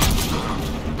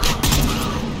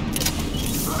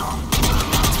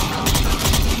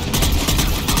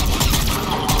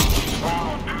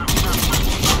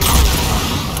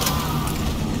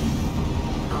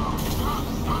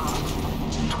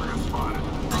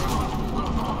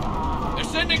 They're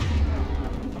sending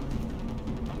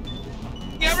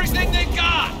everything they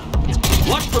got!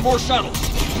 Watch for more shuttles.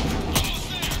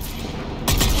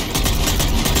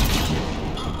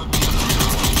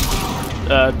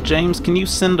 James, can you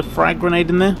send a frag grenade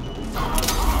in there?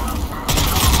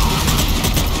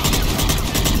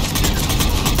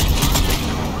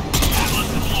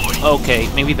 Okay,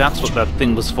 maybe that's what that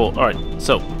thing was for. Alright,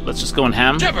 so, let's just go in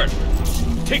ham. Shepard!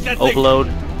 Take that Overload.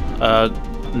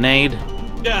 Nade.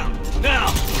 Down, now!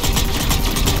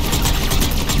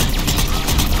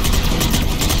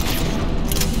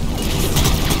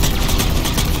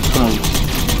 Come on.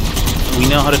 We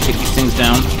know how to take these things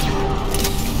down.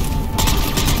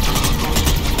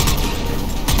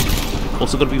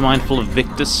 Also got to be mindful of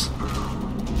Victus.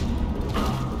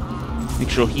 Make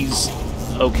sure he's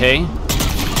okay.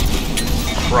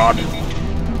 Rod.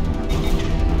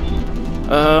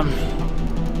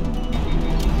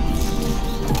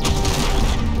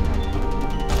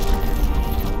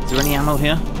 Is there any ammo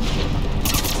here?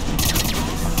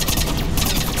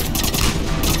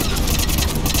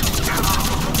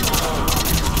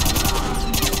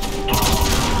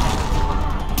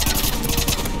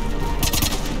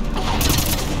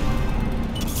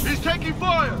 taking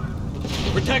fire!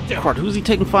 Protect him! Crud, who's he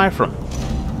taking fire from?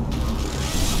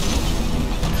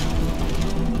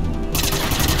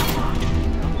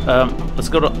 Let's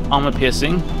go to armor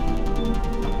piercing.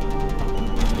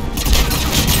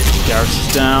 Garrus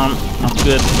is down. Not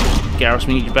good. Garrus,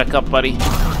 we need you back up, buddy.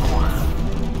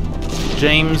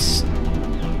 James.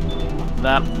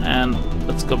 That, and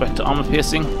let's go back to armor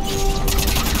piercing.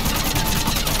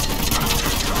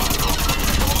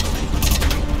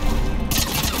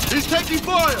 He's taking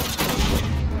fire!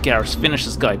 Garrus, finish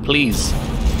this guy, please.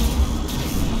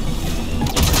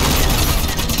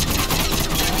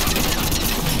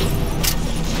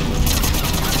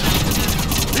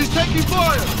 He's taking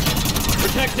fire!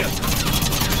 Protect him!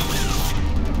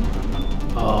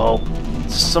 Oh,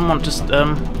 someone just,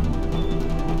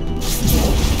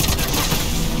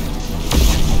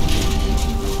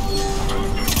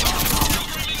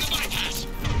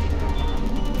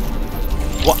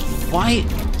 What? Why?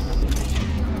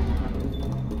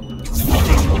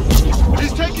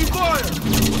 He's taking fire!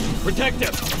 Protect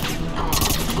him!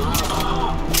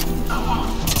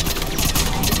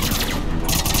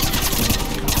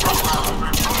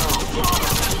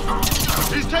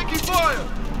 He's taking fire!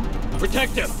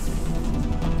 Protect him!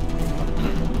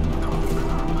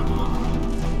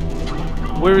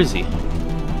 Where is he?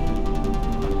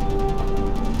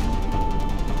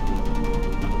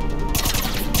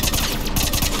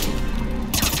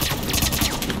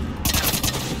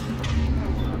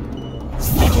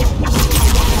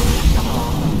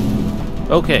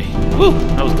 Okay. Woo!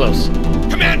 That was close.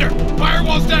 Commander!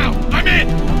 Firewall's down! I'm in!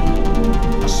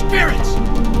 Spirits!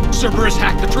 Cerberus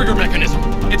hacked the trigger mechanism.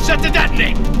 It's set to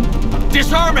detonate!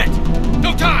 Disarm it!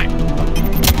 No time!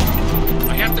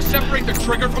 I have to separate the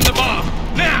trigger from the bomb!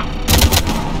 Now!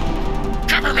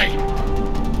 Cover me!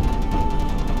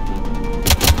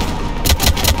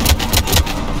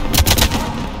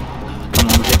 Come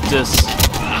on, Victus.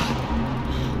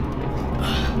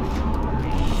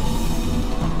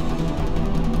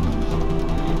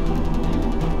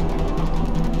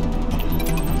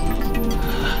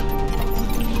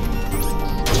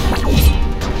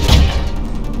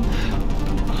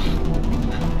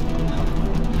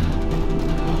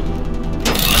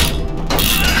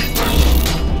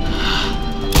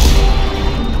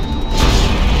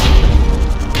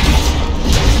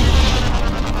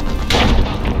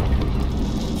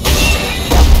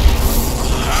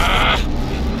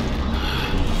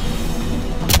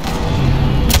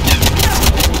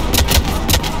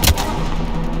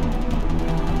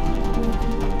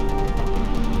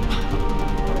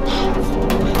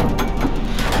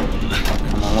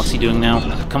 Doing now?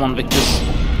 Come on, Victus.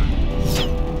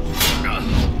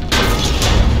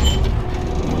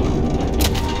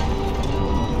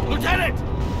 Lieutenant!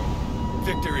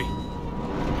 Victory.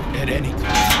 At any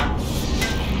time.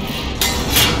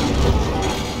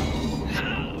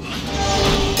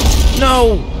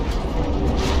 No!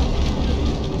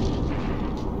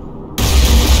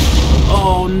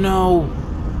 Oh no!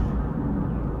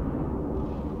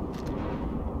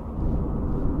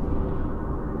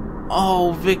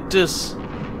 Oh, Victus!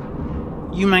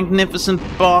 You magnificent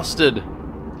bastard!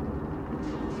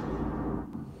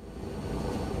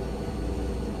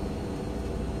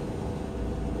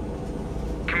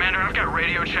 Commander, I've got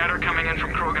radio chatter coming in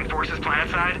from Krogan forces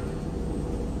planetside.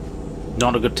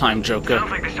 Not a good time, Joker.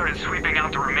 Sounds like they started sweeping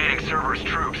out the remaining Cerberus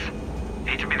troops.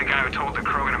 Hate to be the guy who told the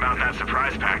Krogan about that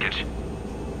surprise package.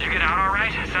 Did you get out all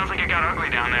right? Sounds like it got ugly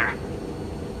down there.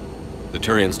 The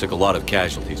Turians took a lot of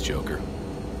casualties, Joker.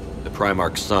 The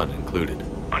Primarch's son included.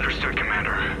 Understood,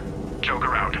 Commander.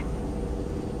 Joker out.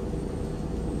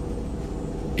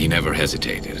 He never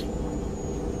hesitated.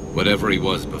 Whatever he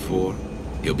was before,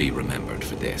 he'll be remembered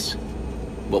for this.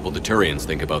 What will the Turians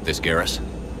think about this, Garrus?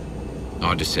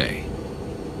 Hard to say.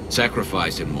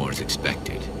 Sacrifice and more is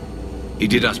expected. He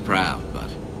did us proud, but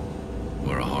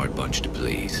we're a hard bunch to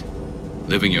please.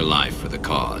 Living your life for the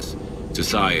cause.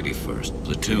 Society first,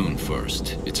 platoon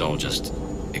first. It's all just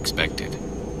expected.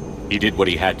 He did what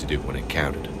he had to do when it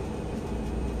counted.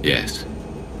 Yes.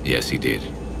 Yes, he did.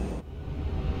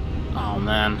 Oh,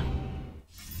 man.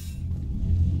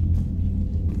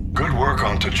 Good work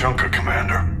on Tuchanka,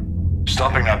 Commander.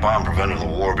 Stopping that bomb prevented the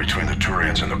war between the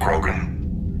Turians and the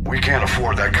Krogan. We can't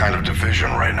afford that kind of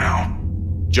division right now.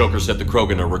 Joker said the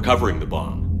Krogan are recovering the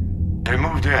bomb. They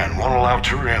moved in, won't allow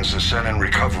Turians to send in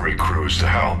recovery crews to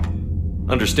help.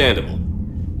 Understandable.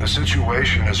 The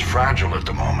situation is fragile at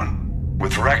the moment.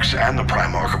 With Rex and the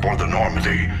Primarch aboard the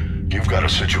Normandy, you've got a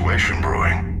situation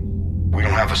brewing. We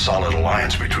don't have a solid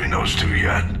alliance between those two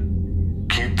yet.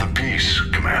 Keep the peace,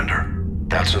 Commander.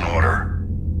 That's an order.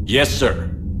 Yes, sir.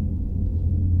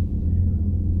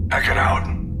 Heck it out.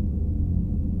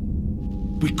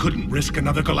 We couldn't risk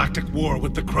another galactic war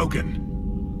with the Krogan.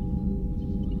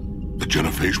 The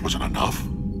genophage wasn't enough?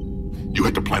 You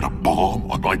had to plant a bomb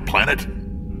on my planet?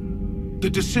 The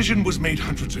decision was made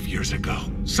hundreds of years ago.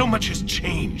 So much has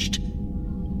changed.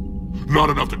 Not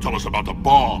enough to tell us about the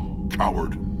bomb,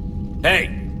 coward.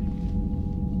 Hey!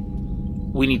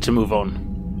 We need to move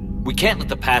on. We can't let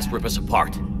the past rip us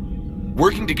apart.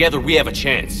 Working together, we have a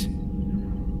chance.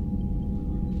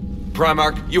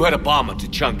 Primarch, you had a bomb on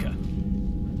Tuchanka.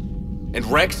 And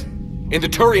Rex, in the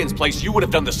Turian's place, you would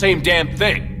have done the same damn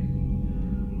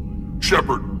thing.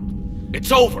 Shepard!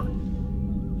 It's over!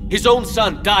 His own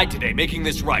son died today, making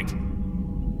this right.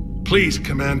 Please,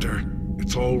 Commander.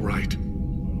 It's all right.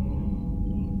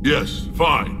 Yes,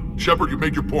 fine. Shepard, you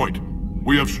made your point.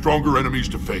 We have stronger enemies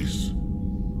to face.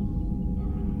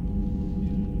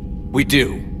 We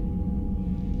do.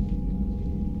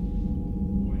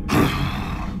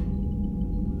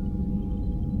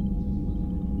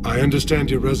 I understand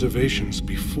your reservations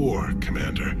before,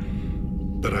 Commander.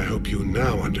 But I hope you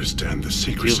now understand the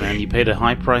secrecy. You, man, you paid a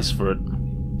high price for it.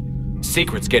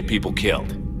 Secrets get people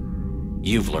killed.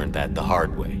 You've learned that the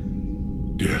hard way.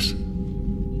 Yes.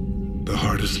 The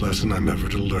hardest lesson I'm ever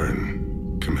to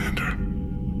learn, Commander.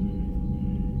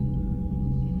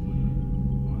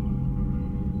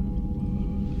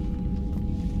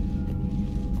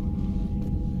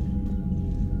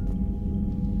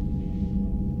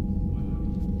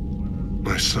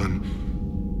 My son,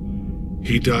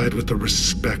 he died with the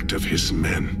respect of his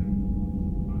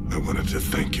men. I wanted to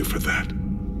thank you for that.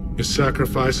 His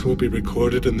sacrifice will be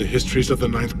recorded in the histories of the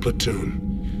 9th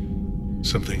Platoon.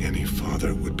 Something any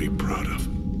father would be proud of.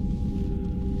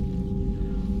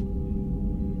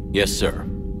 Yes, sir.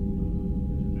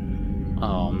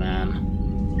 Oh,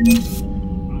 man.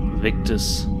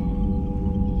 Victus.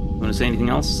 Want to say anything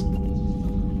else?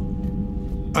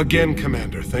 Again,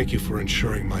 Commander, thank you for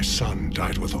ensuring my son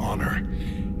died with honor.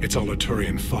 It's all a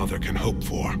Turian father can hope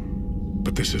for.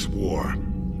 But this is war.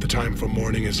 The time for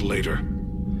mourning is later.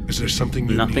 Is there something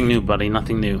you Nothing need? new, buddy.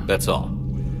 Nothing new. That's all.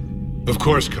 Of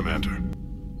course, Commander.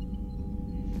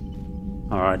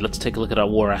 Alright, let's take a look at our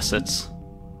war assets.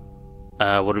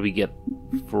 What do we get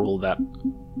for all that?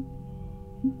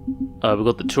 We've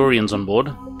got the Turians on board.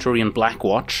 Turian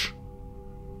Blackwatch.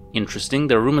 Interesting.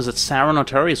 There are rumors that Sauron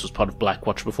Artorius was part of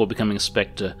Blackwatch before becoming a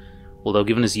Spectre, although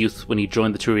given his youth when he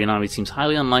joined the Turian army, it seems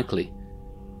highly unlikely.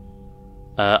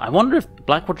 I wonder if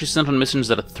Blackwatch is sent on missions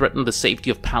that have threatened the safety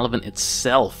of Palaven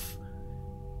itself.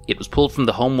 It was pulled from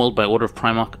the homeworld by order of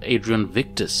Primarch Adrian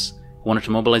Victus, who wanted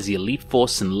to mobilize the elite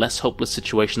force in less hopeless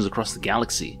situations across the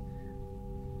galaxy.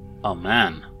 Oh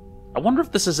man. I wonder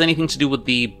if this has anything to do with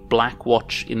the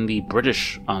Blackwatch in the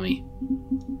British army.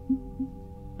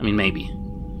 I mean, maybe.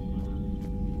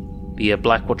 The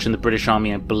Blackwatch in the British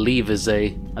army, I believe, is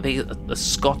a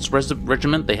Scots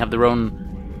regiment. They have their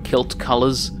own kilt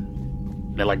colours.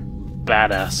 They're like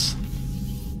badass.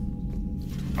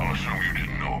 I'll assume you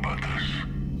didn't know about this.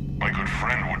 My good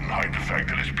friend wouldn't hide the fact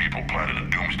that his people planted a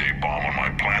doomsday bomb on my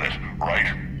planet,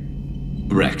 right?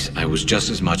 Rex, I was just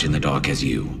as much in the dark as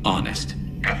you, honest.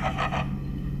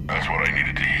 That's what I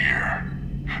needed to hear.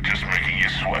 Just making you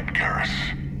sweat, Garrus.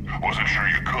 Wasn't sure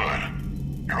you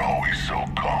could. You're always so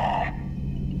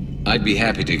calm. I'd be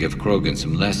happy to give Krogan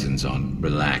some lessons on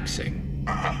relaxing.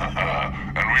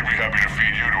 And we'd be happy to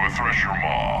feed you to a thresher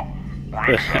maw.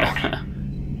 Rex out.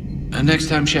 And next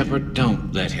time, Shepard,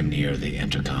 don't let him near the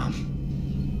intercom.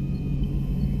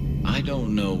 I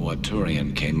don't know what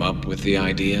Turian came up with the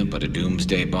idea, but a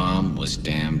doomsday bomb was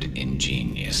damned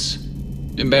ingenious.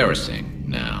 Embarrassing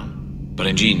now, but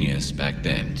ingenious back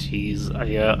then. Jeez,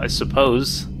 I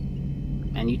suppose.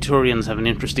 Man, you Turians have an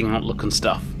interesting outlook and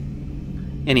stuff.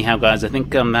 Anyhow, guys, I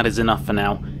think that is enough for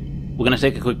now. We're going to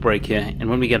take a quick break here, and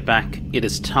when we get back, it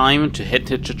is time to head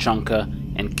to Tuchanka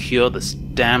and cure this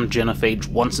damn genophage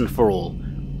once and for all.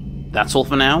 That's all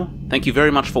for now. Thank you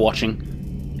very much for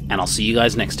watching, and I'll see you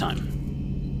guys next time.